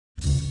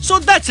So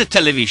that's a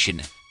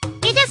television.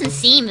 It doesn't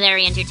seem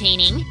very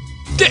entertaining.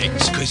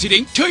 Thanks, 'cause it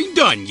ain't turned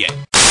on yet.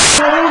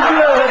 Bang,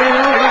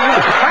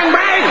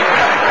 bang!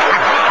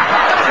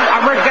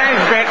 I'm a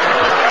gangbit.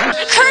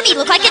 Kirby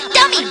looked like a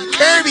dummy.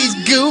 Kirby's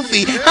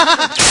goofy.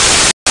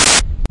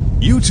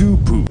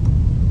 YouTube poop,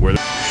 where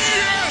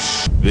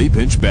they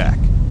pinch back.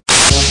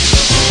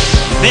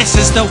 This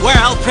is the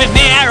world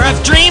premiere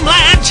of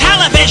Dreamland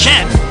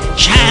Television,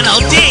 Channel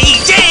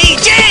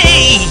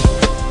DDD.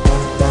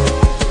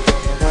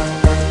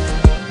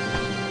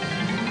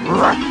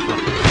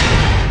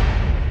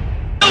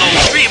 Hello,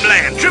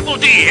 Dreamland, Triple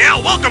D here.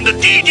 Welcome to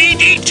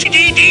DDD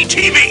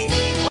T.V.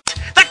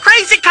 The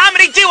crazy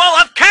comedy duo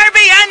of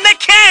Kirby and the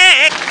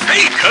Kid.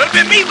 Hey,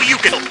 Kirby, maybe you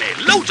can help me.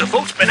 Loads of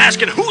folks been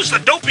asking who's the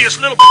dopiest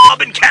little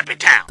bob in Cappy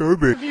Town.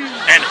 Kirby.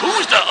 And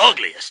who's the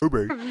ugliest.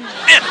 Kirby.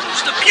 And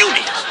who's the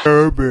puniest.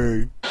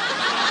 Kirby.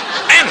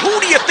 And who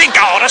do you think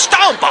I ought to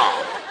stomp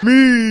on?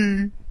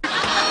 Me.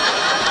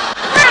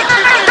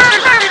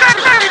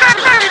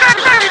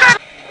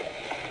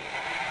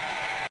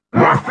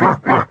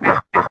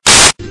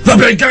 The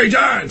big gay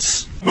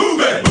dance!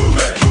 Move it! Move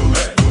it!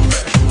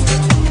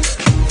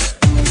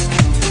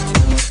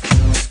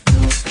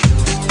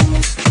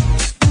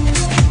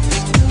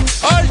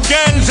 All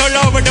girls all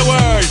over the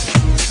world.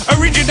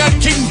 Original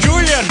King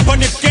Julian for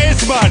the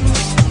case man.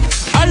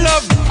 I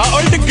love how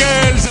all the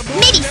girls.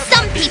 Maybe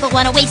some people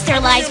want to waste their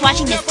lives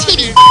watching this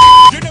TV,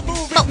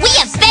 but we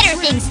have better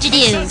things to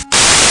do.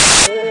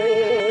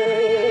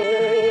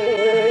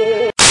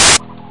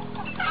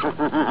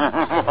 Wait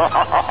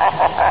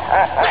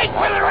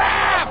for the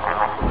rap!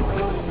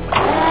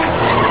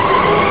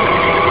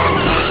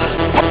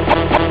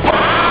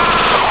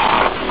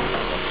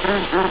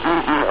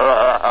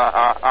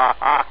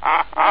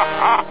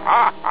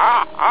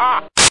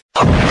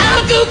 I'm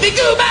a goofy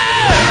goober!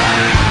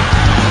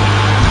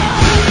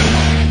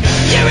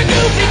 You're a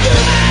goofy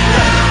goober!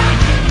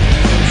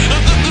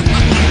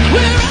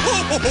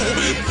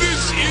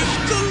 This is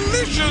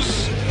delicious.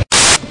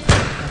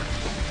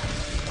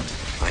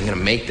 I'm gonna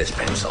make this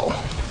pencil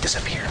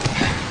disappear.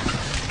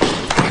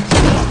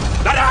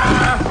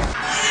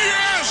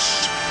 Yes!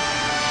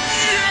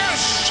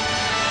 Yes!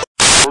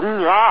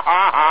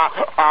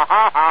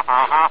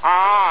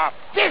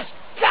 This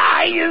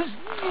guy is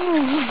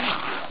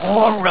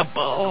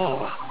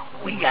horrible.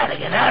 We gotta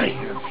get out of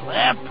here,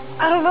 Flap.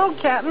 I don't know,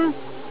 Captain.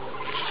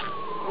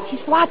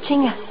 He's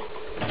watching us.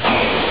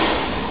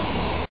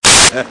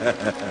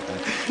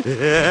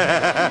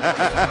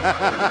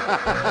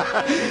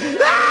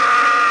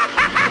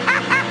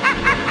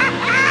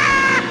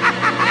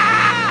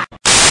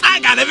 I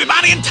got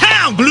everybody in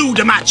town glued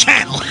to my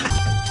channel.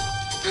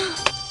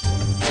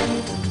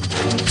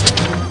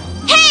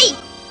 Hey!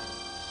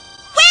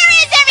 Where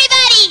is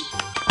everybody?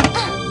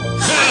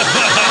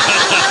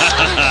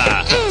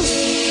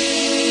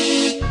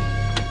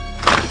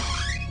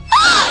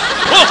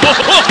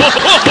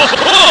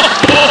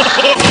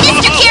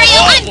 Mr.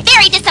 Curio, I'm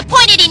very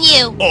disappointed in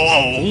you.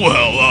 Oh,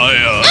 well,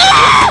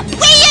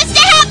 We used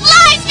to have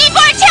lives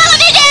before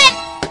television!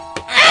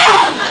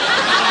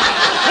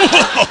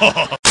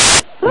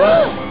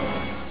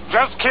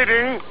 Just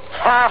kidding.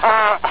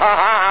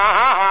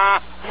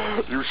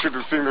 You should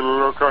have seen the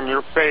look on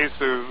your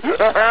faces.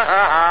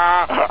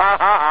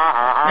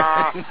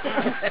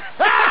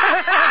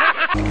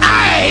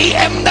 I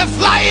am the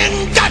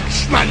Flying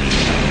Dutchman.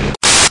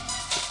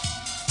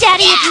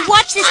 Daddy, if you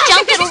watch this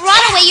junk, it'll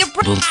rot away your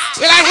brain.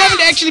 Well, I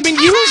haven't actually been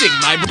using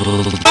my.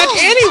 But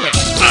anyway.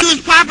 You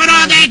was popping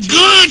all that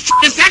good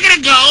a second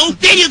ago,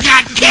 then you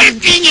got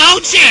kicked in your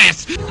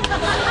chest.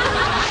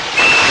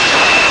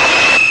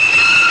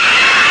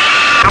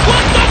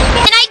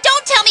 And I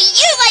don't tell me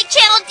you like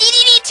Channel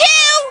DDD too!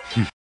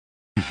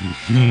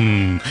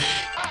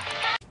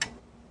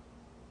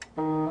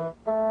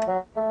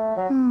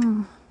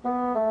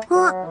あ、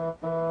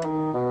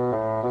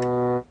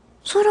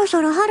そろ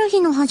そろ春日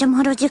の始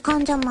まる時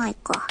間じゃない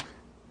か。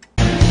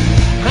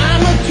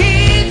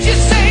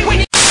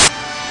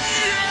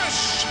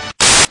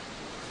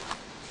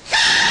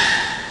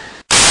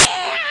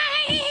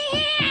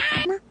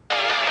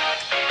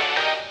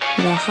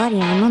やは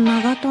りあの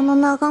長門の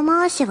長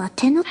回しは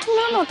手抜き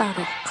なのだろう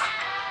か。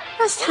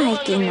最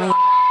近のは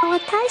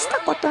大した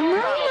ことない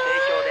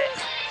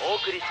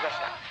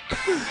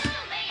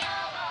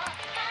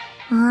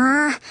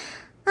な。あ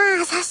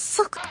あ、早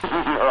速。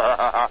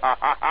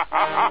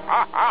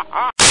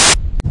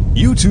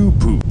YouTube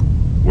poop,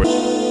 where